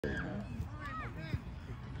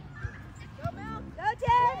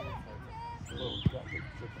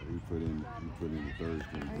put in the third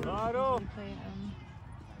string first.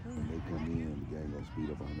 When they come in, the game gonna speed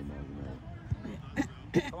up 100 miles an hour.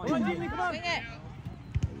 Come on, Jimmy, come on. Swing it.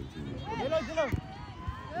 Hello.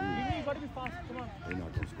 Jimmy, you gotta be fast. Come on. They're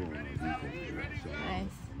not gonna score on our defense.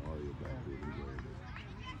 Nice. Mario back there, he's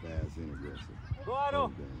fast and aggressive. Go,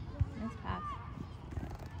 Aro. Nice pass.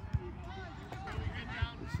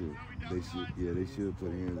 They should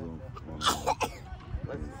put hands on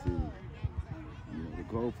and see. You know, the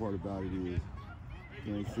cold part about it is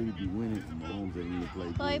Kansas City be winning and Mahomes ain't even play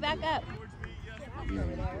good. Chloe, back up. Yeah,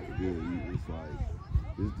 it's like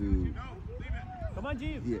this dude. Come on,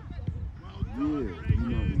 Jim. Yeah, you know,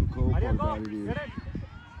 and the cold part about it is.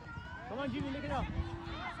 Come on, Jimmy, look it up.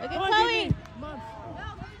 Look at Chloe. Come on.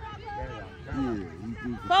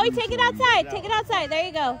 Yeah, Chloe, take it outside. Take it outside. There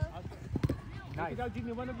you go. Nice. Go. Go. Keep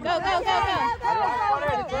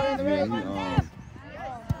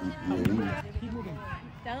moving.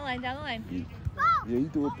 Down the line. Yeah, he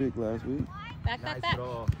threw a pick last week. Back.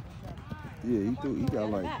 Yeah, he got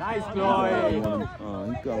like. Nice, Chloe. He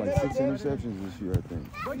got like 6 interceptions this year, I think.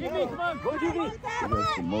 Go, Jimmy, come on. Go, Jimmy.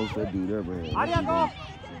 That's the most that dude ever had. Aria, go.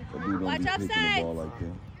 That dude don't Watch be picking the offsides. ball like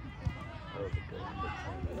that.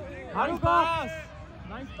 Nice pass.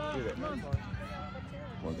 Nice pass. Come on.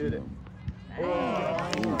 Watch Hit it. him.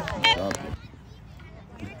 Stop it.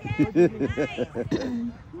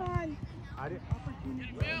 Come on. Aria.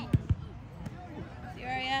 See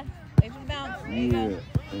Aria. Wait for the bounce. There you go.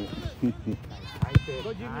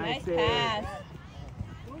 Go, Jimmy. Nice pass.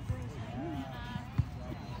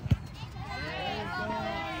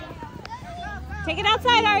 Take it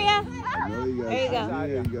outside, Aria. I know you guys. There you go. Yeah,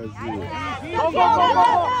 you guys see it. Go. Go,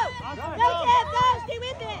 stay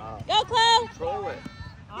with it. Go, Chloe. Control it.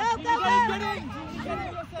 Go,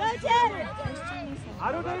 Chad.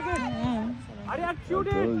 Aru, take it. Aria, I shoot told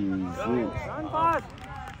it. you, you see it. Run fast.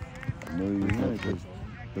 I know you had it because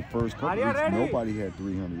the first couple Aria, weeks, ready? nobody had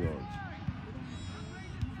 300 yards.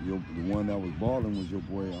 The one that was balling was your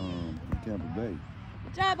boy from Tampa Bay.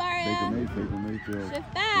 Good job, Aria. Baker Mayfield.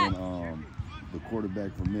 Shift back. And the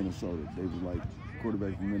quarterback from Minnesota. They was like,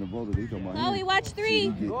 quarterback from Minnesota, they talking about Chloe, him. watch 3.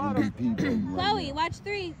 Shit, he get MVP voting right Chloe, now. watch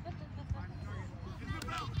 3.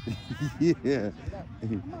 Yeah. And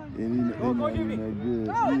he not even that good.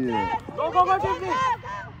 Yeah. Go, Jimmy. Yeah.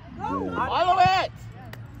 Follow it.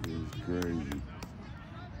 It's crazy.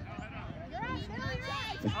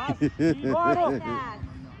 Go, Aru.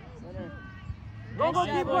 Go, Nice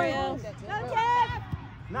keep job, going. Aria.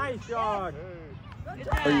 Nice shot.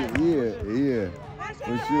 Yeah,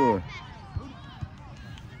 for sure.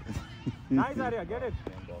 Nice, Aria. Get it.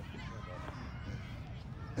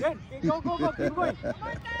 Go. Keep going.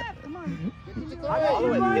 Come on. Aria, keep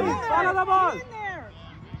going. Follow the ball.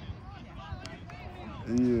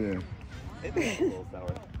 Yeah.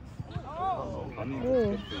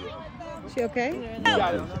 She okay?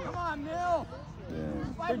 Come on, Neil.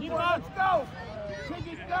 Yeah. Let's go.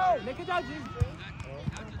 Make it out, Jim.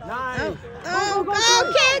 Nice. Go,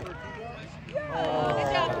 kick! Good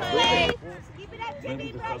job, Chloe. Keep it up,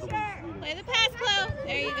 Jimmy. Pressure. Play the pass, Chloe.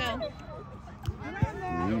 There you go. He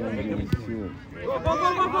gonna get his shit. Go. Come on,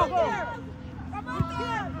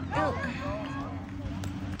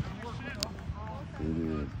 It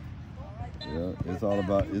is. Yeah, it's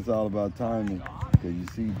all about timing. Cause you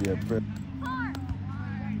see that prep.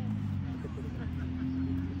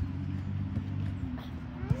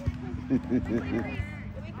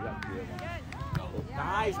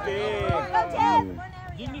 Nice, big. Yeah.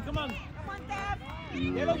 Jimmy, come on. Yeah.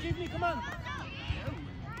 Hello, Jimmy, come on.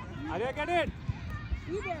 Aria, get it.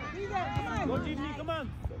 Be there. Come on. Go, Jimmy, come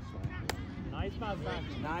on. Nice pass back.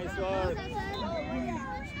 Nice work.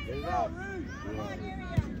 Get it out.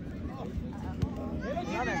 Hello,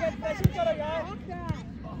 Jimmy, get pressure करो यार.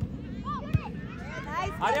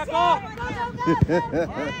 Nice. Aria, go.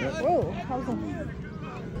 Oh, how's it?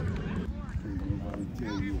 Nobody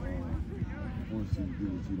tell you wants you to do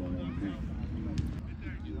what you don't want to do.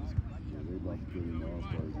 Yeah, they about to put in the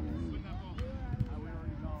All-Stars in here.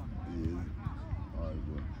 Yeah. All right,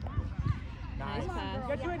 boy. Nice pass.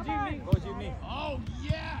 Get to it, Jimmy. Go, Jimmy. Oh,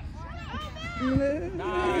 yes.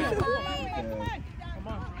 Nice. Come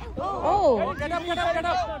on. Oh. Get up.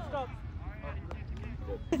 Stop.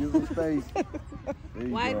 Give some space. There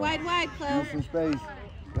you Wide, go. wide, wide, Give Chloe. some space.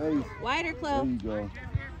 Wider, There Chloe. you go.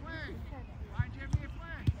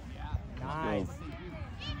 Nice.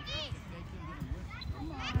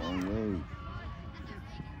 Long way.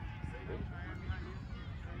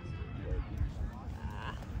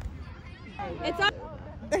 It's up.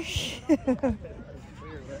 That's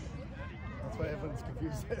why I have Everyone's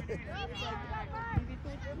confused. Gotta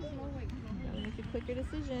make a quicker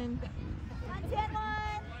decision.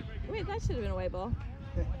 Wait, that should have been a white ball.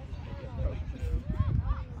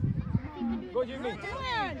 Go, Jimmy.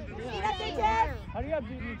 Hurry up,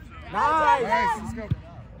 Jimmy. Nice. Let's go.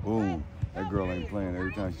 Boom. That girl ain't playing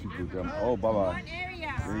every time she puts them. Oh, bye-bye.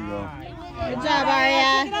 There you go. Good job,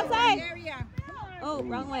 Aria. Get outside. Oh,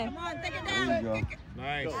 wrong way. There you go.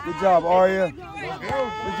 Nice. Good job, Aria.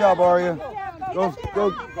 Good job, Aria. Go,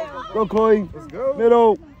 Chloe. Let's go.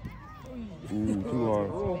 Middle. Ooh, too hard.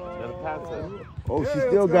 Oh, she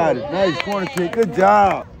still got it. Nice corner kick. Good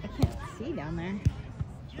job. I can't see down there.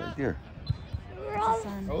 Right there. Oh,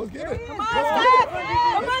 let's get it. Come on,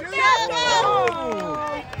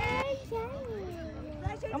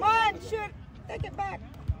 Come on, shoot. Take it back.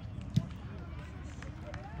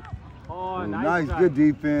 Oh, Ooh, nice. nice, good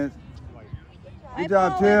defense. Good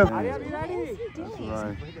job, Tiff. Are you ready? That's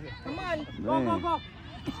right. Come on. Go, go, Man. go.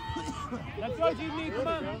 Let's go, Jimmy. Come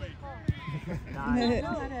on.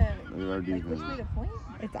 Look at our defense.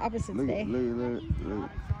 It's the opposite Look, day. look.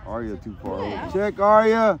 Aria too far over. Check,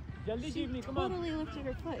 Aria. Jaldi, Jimmy. Come on. Totally lifted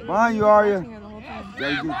her foot. Behind you, Aria. Watching her the whole time.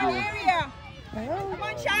 Gotta get there. Area. Oh, Come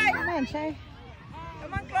on, Shy. come on, Shay.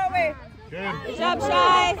 Come on, Chloe. Good job,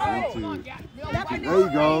 Shy. One, two. There you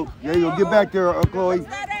go. There you go. Get back there, Chloe.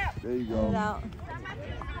 That up. There you Get it go. out.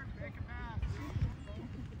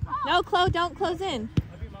 No, Chloe, don't close in.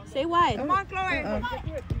 Stay wide. Come on, Chloe.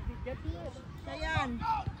 Cheyenne.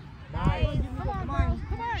 Come on.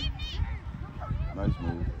 Nice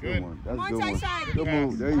move. Good one. That's a good one. Side. Good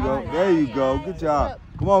move. There you go. There you go. Good job.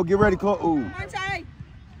 Come on, get ready, Chloe. Ooh. Come on, Shy.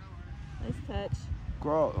 Nice touch.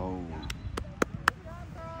 Crawl. Oh.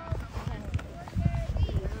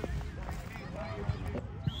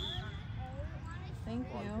 Thank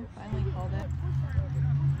you. Finally called it.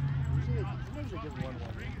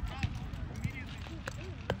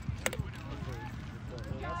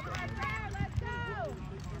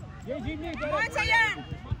 Yeah, Jimmy, Come on, get it. Cheyenne.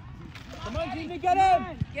 Come on, Jimmy, get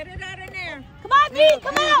him. Get it out in there. Come on, Dee.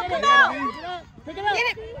 Come out. Come out. Pick it up.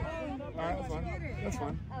 Get it. All right, that's fine. That's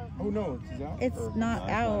fine. Oh, no, she's out. It's not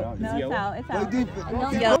out. No, it's out. It's Play out. defense.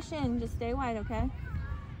 Don't push in. Just stay wide, okay?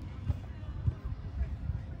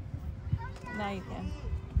 Now you can.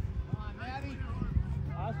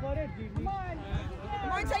 Ask for it, Jimmy.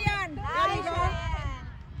 Come on, Cheyenne. There you go.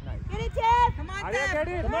 Get it, Tiff. Come on, Aria, Tiff. get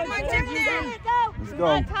it. Come on, Come on, Tiff. Jimmy. Go. Let's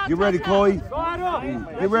go. Get ready, Chloe. Go,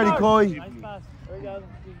 Aria. Get ready, Chloe. Nice pass. There you go.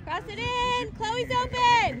 Cross it in. Chloe's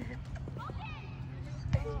open.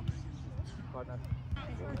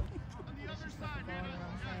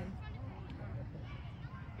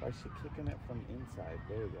 Why is she kicking it from inside?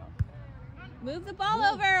 There you go. Move the ball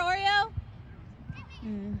over, Oreo.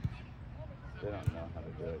 They don't know how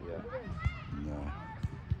to do it yet. No.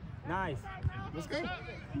 Nice. Let's go.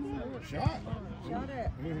 Shot. Shot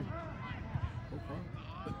it.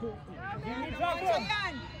 Jimmy, Come drop on, it.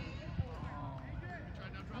 Cheyenne.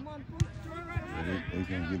 Come on. They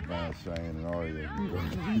can't get by Cheyenne and Aria.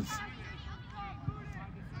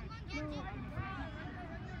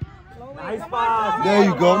 Nice pass. There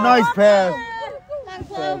you go. Nice pass. Come on, Pass.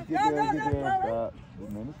 Chloe. Get there. Stop.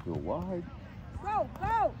 Man, it's still wide. Go,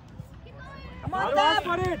 go. Come on, Aria, ask Tiff.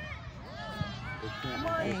 for it. Come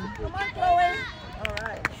on, Chloe. All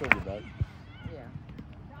right. Shoulder back.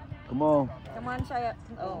 Come on. Come on, Cheyenne.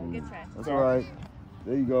 Oh, good try. That's all right.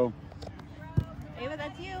 There you go. Ava,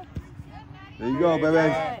 that's you. There you go,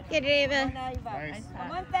 baby. Get it, Ava. Now you back. Nice.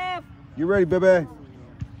 Come on, Tiff. You ready, baby?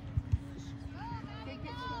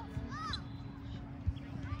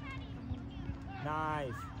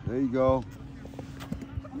 Nice. There you go.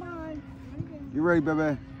 Come on. You ready,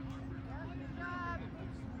 baby?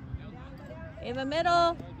 Ava,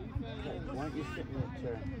 middle. Why don't you sit in the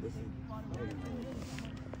chair? Listen.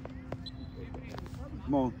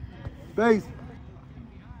 Come on. Space.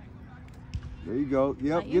 There you go.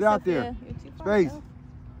 Yep, Not you, get out Sophia. there. You're too far. Space. Go.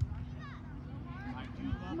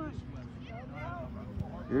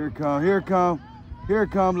 Here it come. Here it come. Here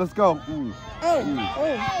it come. Let's go. Ooh. Oh,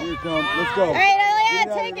 Here it come. Let's go. All right, Get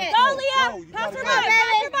Aaliyah, out take of there. it. Go, Go, Leah. you Pass gotta her go. by.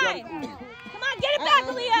 Pass her by. Ooh. Come on, get it back,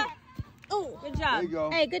 Aaliyah. Ooh. Good There job. you go.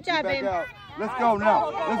 Hey, good job, Get back babe. out. Let's go now.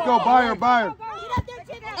 Let's go. Buy her. Buy her.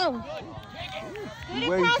 Oh, Scoot it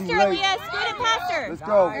Way past too her, late. Leah. Scoot it past her. Let's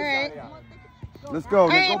go. all right. Let's go. Let's go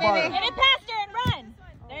right, buy baby. her. Get it past her and run.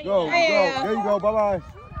 There you Go. go. Let's go. There you go. Bye-bye.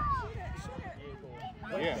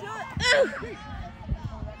 Yeah.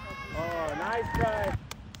 Oh, nice try.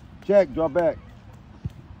 Check. Drop back.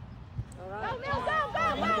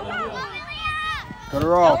 Cut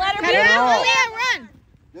her off. Don't let her Cut beat it her. off, Aaliyah, run.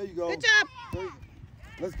 There you go. Good job.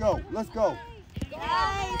 Let's go. Let's go. Go,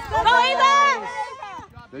 Ava.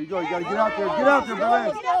 There you go. You got to get out there. Get out there,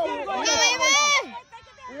 baby.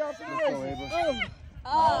 Let's go, Ava.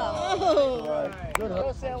 Oh. Right. Good.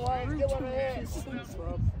 Go, San Juan. Get one ahead. Go, San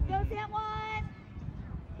Juan.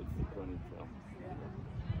 It's the ponytail.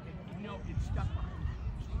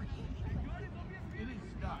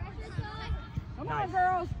 Come on,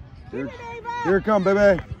 girls. Here it come,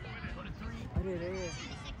 baby.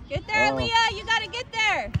 Get there, Leah. You gotta get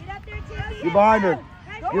there. Get up there, Tiff. Get behind her.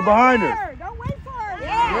 Get behind her. Don't wait for her.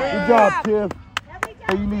 Good job, Tiff.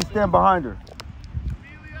 Hey, you need to stand behind her.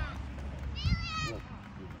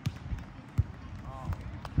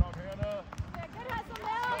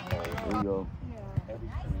 There you go.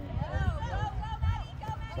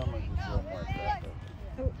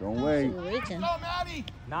 Don't wait. Reaching.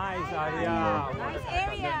 Nice area. Nice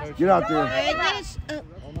area. Get out there.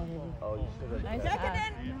 Oh, you should have. Nice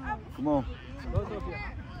pass. Come on. Go, Sophia.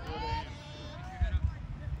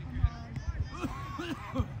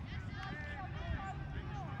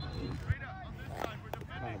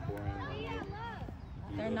 Kind of boring.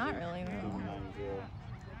 They're not really wrong. 9-0.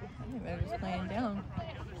 I think they're just playing down.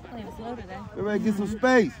 Playing slow today. Everybody get some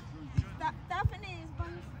space. Stephanie is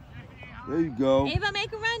going. There you go. Ava,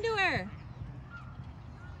 make a run to her.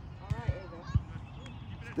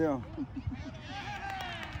 Stay on.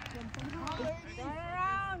 Turn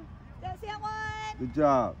around. That's it, one. Good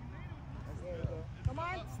job. Come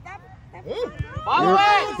on, Steph.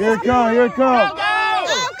 Here it comes. Here it comes. Go,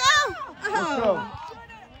 Let's go. go.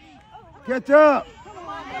 Catch up.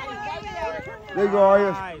 There you go,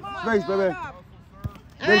 Arya. Space, baby.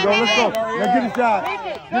 There you go. Let's go. Now get a shot.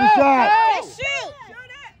 Get a shot. Shoot.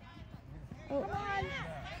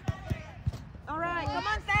 All right, come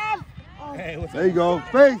on, Steph. There you go.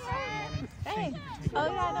 Space. Hey. Oh,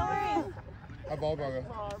 yeah, no worries. Hi, ball dogger.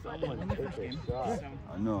 Someone took a shot.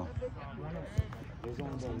 I know. There's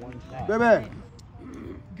only been one shot. Baby.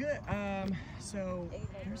 Good. So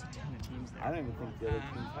there's a ton of teams I there. don't even think the other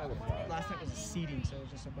teams had a shot. Last night was a seeding, so it was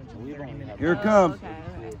just a bunch of We've only 30-minute. had Here it comes. Okay,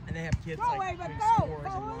 okay. And they have kids Go, like Ava, doing go. scores Go,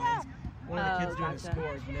 and Leah. lines. One of the kids doing the Gotcha.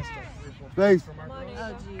 scores missed like 3 or 4 Space. points from our girls. Oh,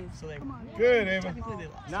 jeez. So they Good, Ava. technically they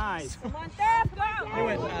lost. Nice. Come on, Steph. Go. They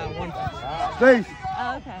went 1 point Space.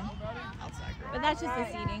 Oh, okay. outside girl. But that's just the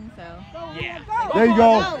seating, so. Yeah. There you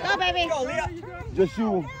go. Go, go, baby. Go, Leah. Just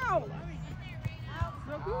shoot.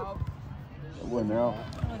 That wasn't out.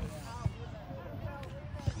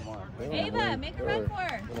 Come on. Ava, make a run for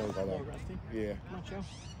her. Yeah. Come on, Joe.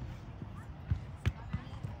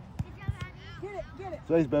 Get it.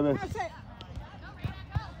 Space, baby. That's it.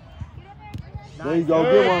 There you go.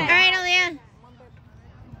 Get All one. right, Aaliyah.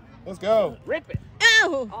 Let's go. Rip it.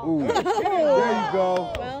 Oh. Ooh. There you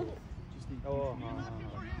go. Well, Oh,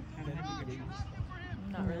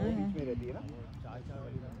 Not really.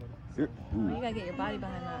 Here. You Ooh. gotta get your body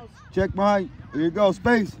behind that. Check behind. There you go.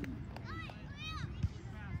 Space.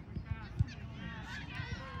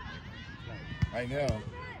 I know.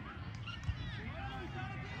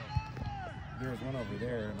 There was one over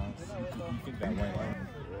there, and you think that white line.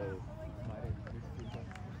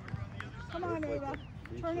 Come on, Ava.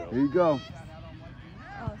 Turn it. There you go.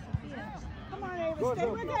 Oh, Sophia. Come on, Ava. Stay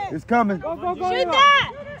with it. It's coming. Go, go, go. Shoot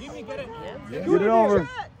that! Get it over.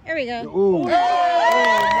 there we go. Ooh.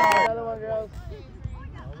 another one, girls. Here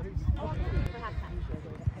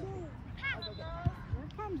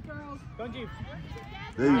it comes, girls. Don't you?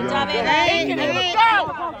 There you Good job, go. Ava.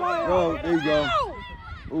 Go. There you go.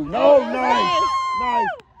 Ooh. No. Nice. Nice.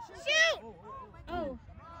 Shoot. Oh.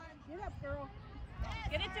 Get up, girl.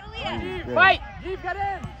 Get it to Leah. Okay. Fight. Jeep, get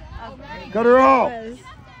in. Cut her off.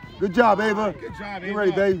 Good job, Ava. Good job, Get Ava.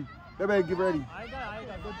 ready, baby. Baby, get ready. I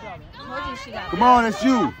got. Good job. Told you she got Come on, that's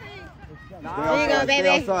you. There you go, Stay baby.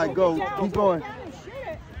 outside. Go. Keep going.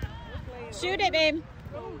 Shoot it, babe.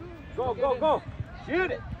 Go, go, go.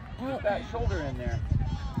 Shoot it. Put that shoulder in there.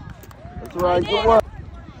 That's all right. Good work.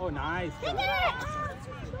 Oh, nice.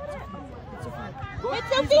 Hit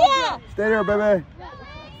Sophia! Stay there, baby.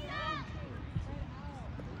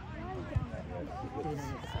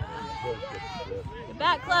 Get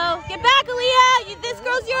back, Chloe. Get back, Aaliyah! This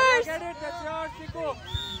girl's yours! Get it. That's yours, Chico.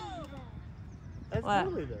 That's What?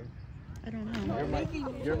 totally there. I don't know.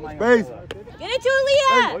 You're my Space. Get it to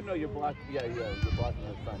Aaliyah! Oh, no, you're blocking. Yeah, you're blocking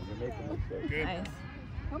the sun. You're making a mistake. Nice.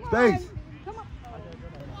 Come on. Space. Come on.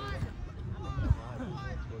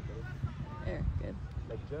 There, good.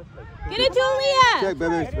 Like just like. Get it to Aaliyah! Check,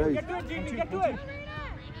 baby. Space. Get to it, Jimmy. Get to it.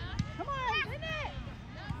 Come on.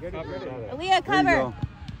 Get it, get it. Aaliyah, There you cover. go.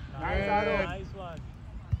 Nice, Ado. Nice one.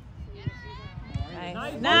 Nice. There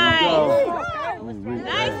you Nice. go. Ooh,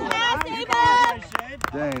 Nice pass, Ava!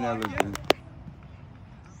 Dang, that looks good.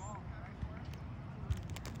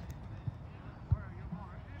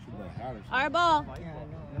 Our ball.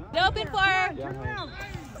 Open for her.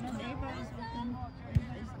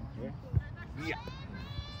 Yeah.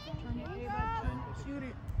 Shoot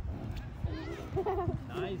it.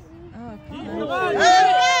 Nice. Oh,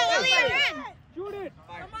 Shoot it.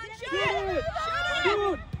 come on, Shoot it.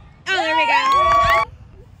 shoot. Oh, there we go.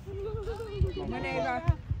 My neighbor.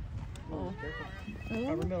 Oh.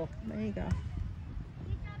 Never know. There you go.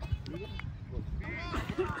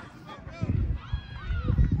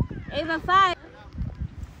 Ava, 5.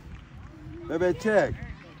 Baby, check.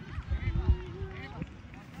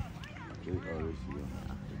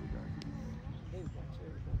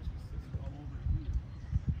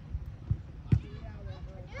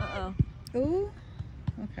 Uh-oh. Ooh.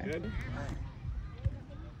 Okay. Good.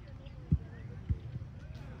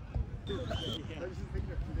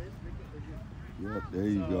 Yep, there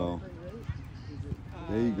you go.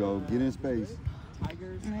 There you go. Get in space. All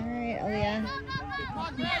right, Aaliyah.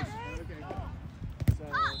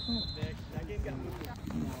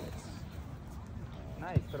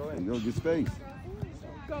 Nice, throw There in. you go. Get space.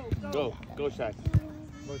 Go, Shaq.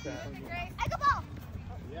 Go, Shaq.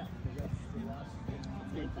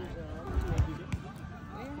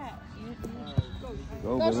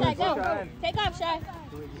 Go, Go, baby. Shy, go. Take off, Shy.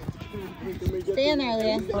 Stay in there,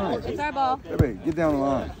 Aaliyah. It's our ball. Baby, get down the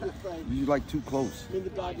line. You like too close.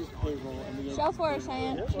 Show for her,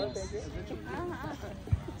 Cheyenne. There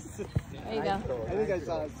you go. I think I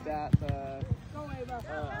saw a stat.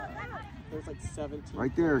 There's like 17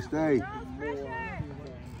 Right there. Stay. more.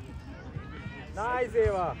 Nice,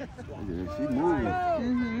 Ava. Yeah, she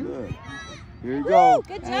moving. Good. Here you go.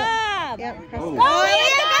 Good job. Yep. Oh. Go,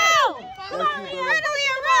 Aaliyah, go. Thank you, baby. Run,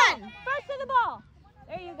 Aaliyah, run. First to the ball.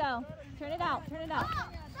 There you go. Turn it out. Turn it out.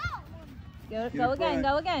 Go, Get go in again. front.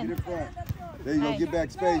 Go again. Get in front. There you go. Nice. Get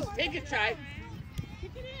back space. Take it, Shaq.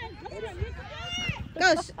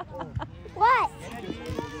 Go. What?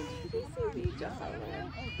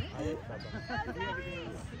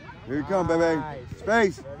 Here you come, baby.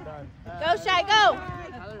 Space. Go, Shy, go.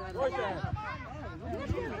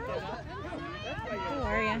 Who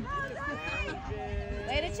are you?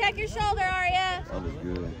 Way to check your shoulder, Aria. That was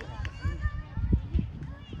good.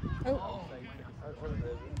 Oh.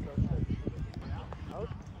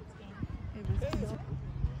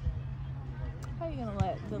 How are you going to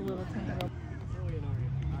let the little tiny go?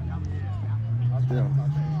 Still.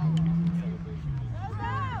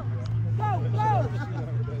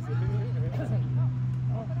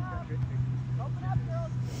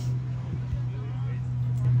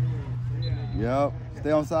 Yep.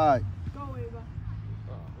 Stay on side.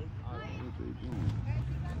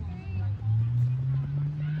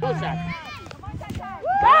 Go, Shaq.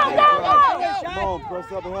 Go, go, go. Come on,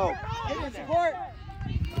 press up and help. Give support.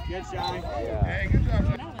 Good shot. Hey, good job.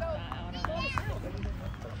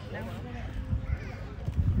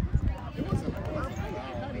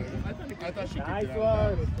 I thought she could Nice get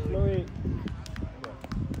out of one, that. Chloe.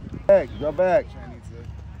 Back. Drop back.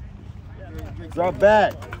 Drop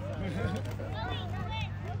back.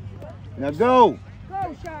 Now go.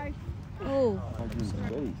 Go, Shy. Oh.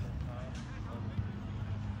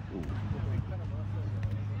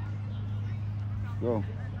 Go.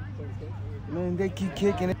 Man, they keep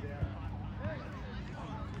kicking it.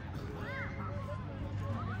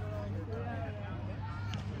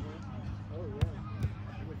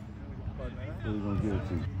 Who's gonna give it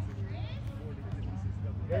to you?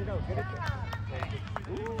 There you go. Get it.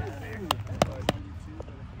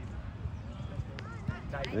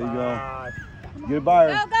 There you go. Get it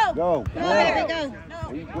by her. Go, go. Go. Go, baby, go.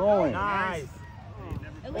 Where you going? Nice.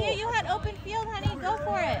 Aaliyah, you had open field, honey. Go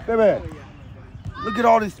for it. Baby, look at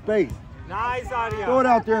all this space. Nice, Aria. Throw it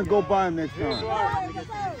out there and go by him next time. Go,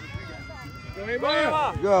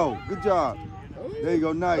 Ava. Go. Good job. There you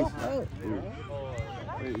go. Nice. Oh.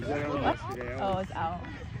 Wait, is that on yesterday? Oh, it's out.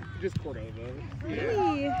 Just Cordova.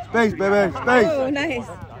 Hey. Space, baby. Space. Oh, nice.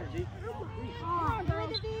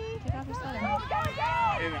 Take off your sweater.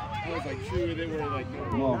 And I was like, true, they were like,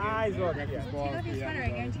 Come no. on. Nice one. Breakfast ball. Take off your sweater. I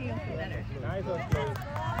guarantee you'll feel better. Nice one, Chloe.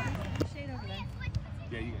 Shade over there.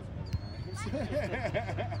 Yeah, you guys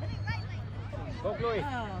Go, Chloe.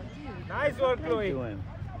 Oh, dude. Nice one, What are you Chloe. doing?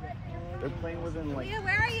 They're playing within like. Aaliyah,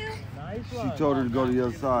 where are you? Nice She one. told her to go to the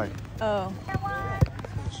other side. Oh.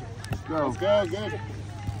 Let's go. Let's go, good.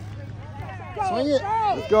 Swing it.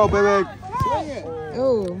 Let's go, baby. Swing it.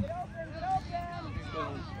 Oh.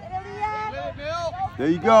 There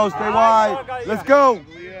you go. Stay wide. Let's go.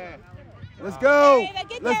 Yeah. Let's go. Ava,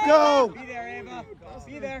 get Let's there, go. Be there, Ava.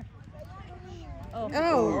 Be there. Oh.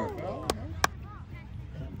 Oh.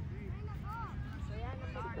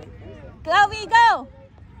 Go, V, go.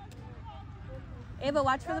 Ava,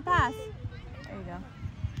 watch for the pass. There you go.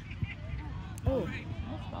 Oh,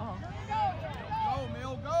 nice ball. Go,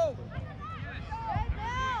 Mill, go.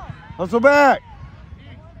 Hustle back.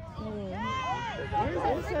 Why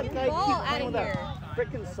does that guy Ball keep outta playing with that here.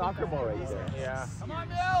 frickin' soccer ball right there? Yeah. Come on,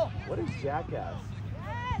 Mill. What a jackass.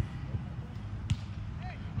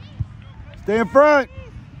 Stay in front.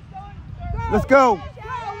 Let's go.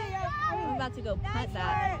 I'm about to go punt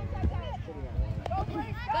that. Go,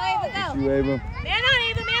 Ava, go. You, Ava. Man on,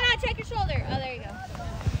 Ava, man on. Check your shoulder. Oh, there you go.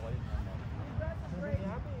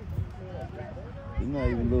 There's not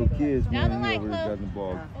even little kids Down the man line, over there Chloe. got the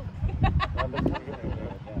ball.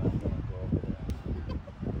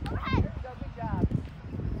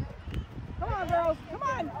 Come on, girls. Come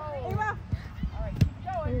on. Ava.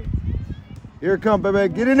 Here it come,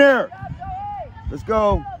 baby. Get in there. Let's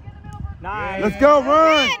go. Nice. Let's go. Run.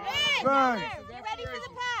 Run. Run. Get ready for the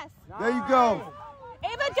pass. There you go.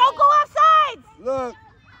 Ava, don't go off sides. Look.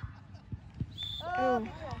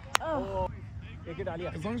 Oh.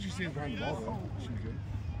 As long as you stay behind the ball, though, it should be good.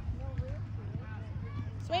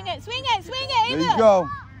 Swing it, swing it, swing it, There Ava. you go.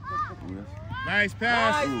 Nice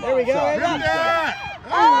pass. There we go. Shot. Ava.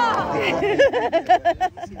 Oh.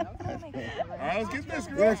 All right, let's get this,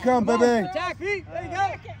 Here girls. it come, baby. Attack, Pete. There you go.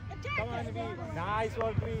 Nice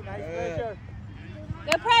one, Pete. Nice pressure.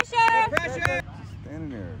 Good pressure. Pressure. Standing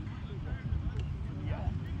there.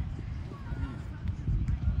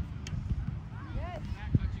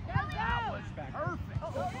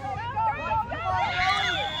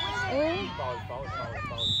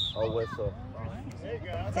 Oh, whistle.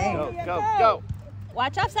 Dang. Go.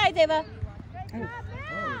 Watch offsides, Ava.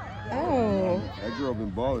 Oh. That girl been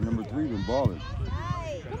balling. Number 3 been balling.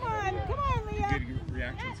 Come on, Leah. Good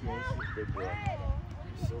reaction to us. Good girl.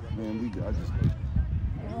 Man, I just.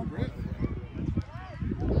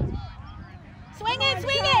 Swing it,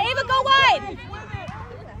 Ava, go wide.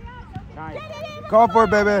 Nice. Call for it,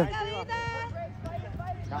 baby.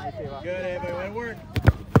 Nice, Ava. Good, Ava. Way to work.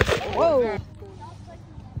 Whoa.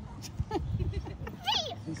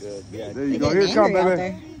 Good. Yeah. There you go. Here it come, Angry out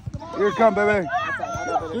baby. Here it come, baby.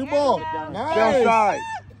 Through ball. Down side.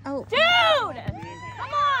 Oh. Dude,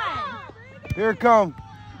 come on. Here it come,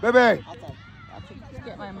 baby.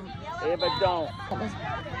 Get my Ava, don't.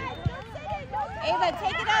 Ava,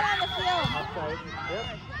 take it out on the field. Outside.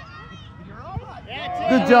 Yep.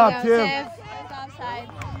 Good job, Tim. It's offside.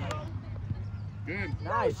 Good.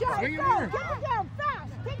 Nice. Swing it more. Take it down fast.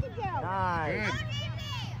 Take it down. Nice. Good.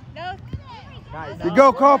 No. Nice. You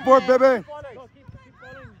go, call for it, baby.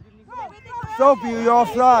 Sophie, you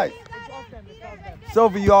offside.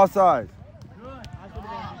 Sophie, you offside.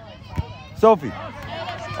 Sophie.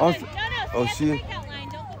 Oh, Oh, she- Don't go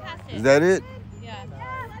past it. Is that it? Yeah.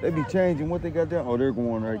 They be changing what they got there. Oh, they're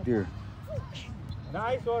going right there.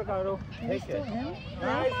 Nice work, Aro. Take it.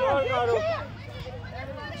 Nice work, Aro.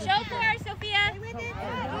 Show for her, Sophia.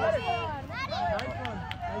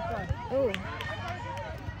 Oh.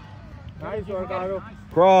 Nice work, Aro.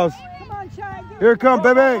 Cross. Come on, Shine. Here it come,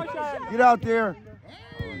 baby. Get out there.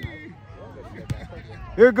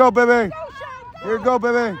 Here it go, baby. Here it go,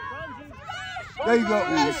 baby. There you go.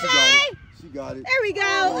 Ooh, she got it. She got it. There we go.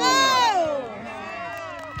 Oh.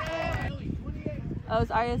 Oh, is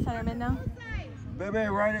Arya centerman now? Baby,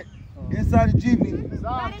 right it. Inside the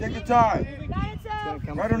jeepney. Take your time.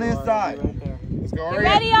 Right on the inside. Let's go, You Arya.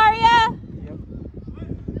 ready, Arya?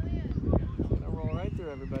 Gonna roll right through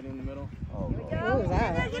everybody in the middle. Oh, Lord. What was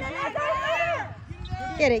that?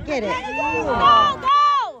 Get it, get it. Go, go!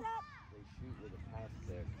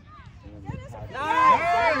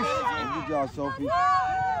 Oh, good job, Sophie.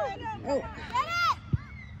 Oh.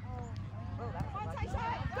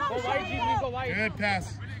 Good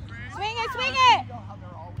pass. Swing it!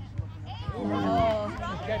 Ooh. Oh.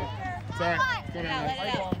 It's all right. Go Let it down. out, let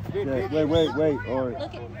it out. Yeah, wait. All right.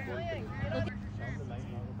 Look at.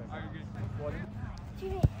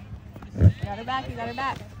 You got her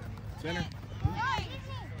back. Center.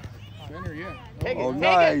 Center, yeah. Take Oh, it.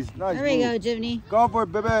 nice. Nice. There we go, move. Jivney. Go for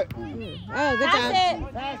it, baby. Oh, good Pass job.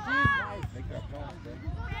 it.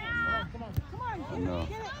 Oh, no.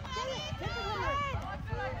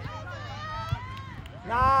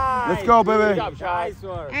 Nice. Let's go, baby. Good job, nice All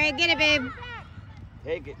work. right, get it, babe.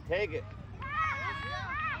 Take it. Yeah,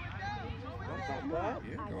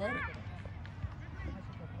 go at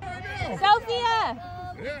it. Sophia!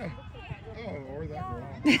 Yeah. Oh, or that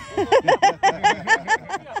girl.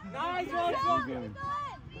 Nice one.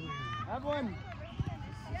 Have one.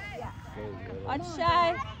 Watch Shy.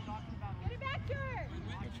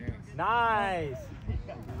 No chance. Nice.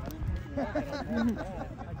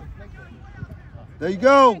 There you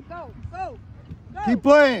go. Go. Keep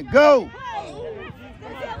playing. Go.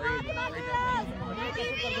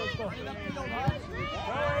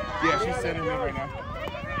 Yeah, she's centering me right now.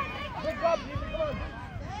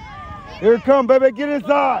 Here it come, baby. Get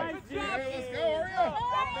inside. Let's go, hurry up.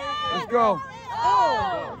 Let's go.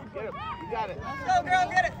 Oh. Get it. You got it. Let's go, girl,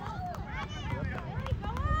 get it.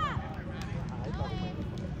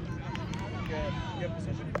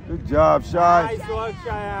 Good job, Shy. Nice work,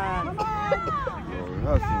 Cheyenne.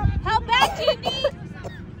 How bad do you need?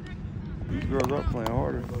 These girls are playing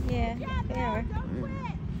harder. Yeah, they are.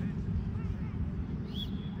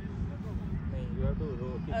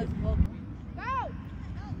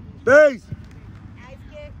 Base. Nice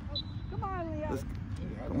kick. Come on, Leo.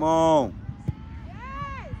 Come on.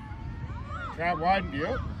 Trap wide.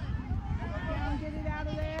 Yep. Get it out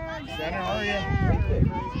of there. Center, hurry up.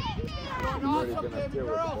 You've already been up here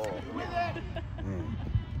with the ball.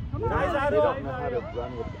 Nice, They Ado. don't know how to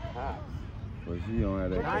run with the pass. But she don't have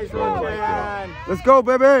that Nice control one, like that. Cheyenne. Let's go,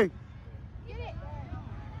 baby.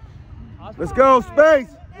 Let's go,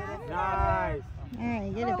 space. Nice. All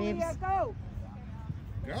right, get it, babes. Go.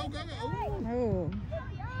 Go, go, go. Oh.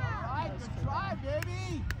 Try,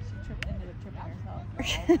 baby.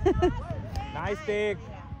 Nice take.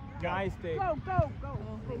 Nice take. Go, go, go.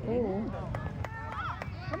 Oh.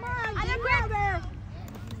 Come on, get out there.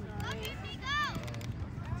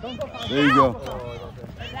 There you go.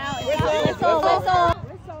 Whistle, whistle.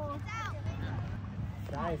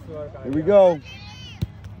 Nice work. Here we go.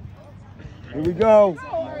 Here we go.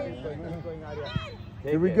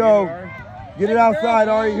 Here we go. Get it outside,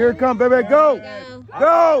 Ari. Here it comes, baby. Go.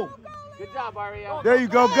 Go. Good job, Aria. There you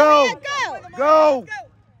go. Go. Go.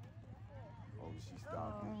 Oh, she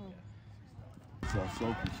stopped it. That's how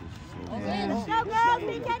Sophie says. Go, girls,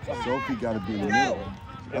 pay attention. Sophie got to be in the middle.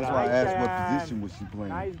 That's why I asked what position was she playing.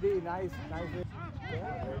 Nice D, nice D.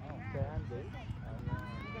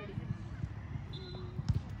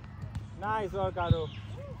 Nice work, Ado.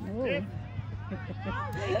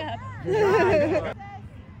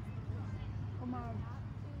 Come on.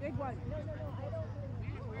 Big one.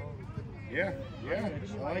 Yeah, yeah.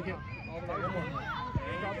 I like it.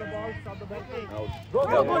 Stop the ball, stop the ball. Go,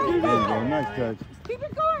 Go, go, There you go, go. Nice catch. Keep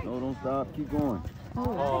it going. No, don't stop. Keep going.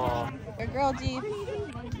 Oh. Good girl, G.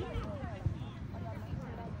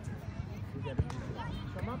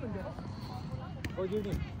 Come up and get it. Go,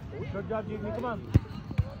 Jimmy. Good job, Jimmy. Come on.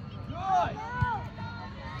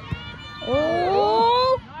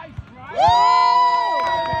 Oh.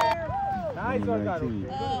 Nice work, Ado.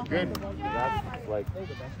 19. Good. That's like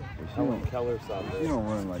Helen Keller saw She this. don't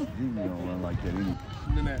run like Jimmy. Don't run like that either.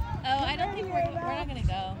 In the net. Oh, I don't think we're not gonna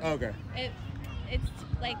go. Okay. It's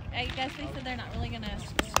like I guess they said they're not really gonna.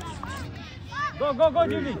 Go, go, go,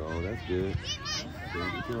 There you Jimmy. go. That's good. There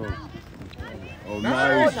you go. Oh,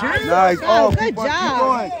 Nice. nice. Nice. Oh, good keep on- job. Keep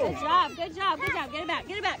going. Good job, good job, good job. Get it back,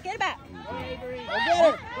 get it back, get it back. Go get it.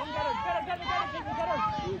 Don't get her, get her, get her.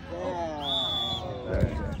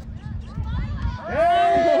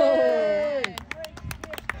 Hey!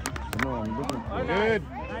 Come on, look at Good.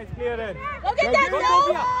 Nice clearance. Go get that, Go,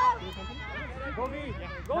 Phil. Go, V.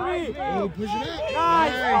 Go, V. Oh, push it up.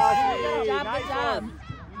 Nice. Good job, Nice good job.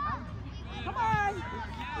 Come on.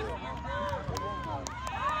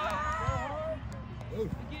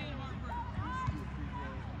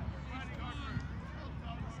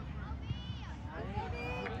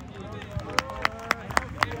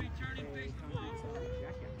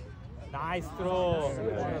 Nice throw.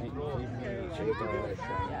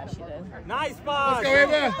 Yeah, she did. Nice pass. Let's go,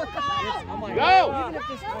 Ava. Go!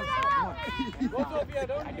 Go, Sophia.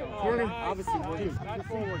 Don't. Corner. Obviously, not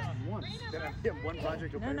forward. One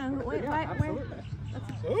project No, no. Wait, where?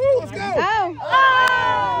 Ooh, let's go. Oh.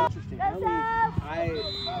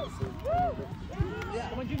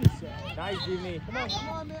 Nice, Jimmy. Come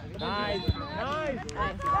on. Nice. Nice.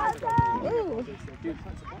 Ooh.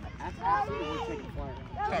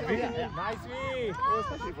 Job, B. Nice, V.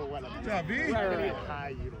 Especially for wet up. Job, B. Very high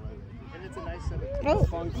utilization. And it's a nice set of Oh.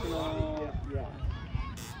 functional. Yeah.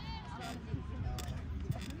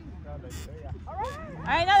 All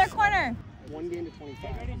right, another corner. 1 game to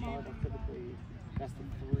 25. Typically, that's the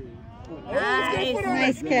 3.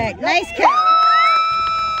 Nice kick. Nice kick.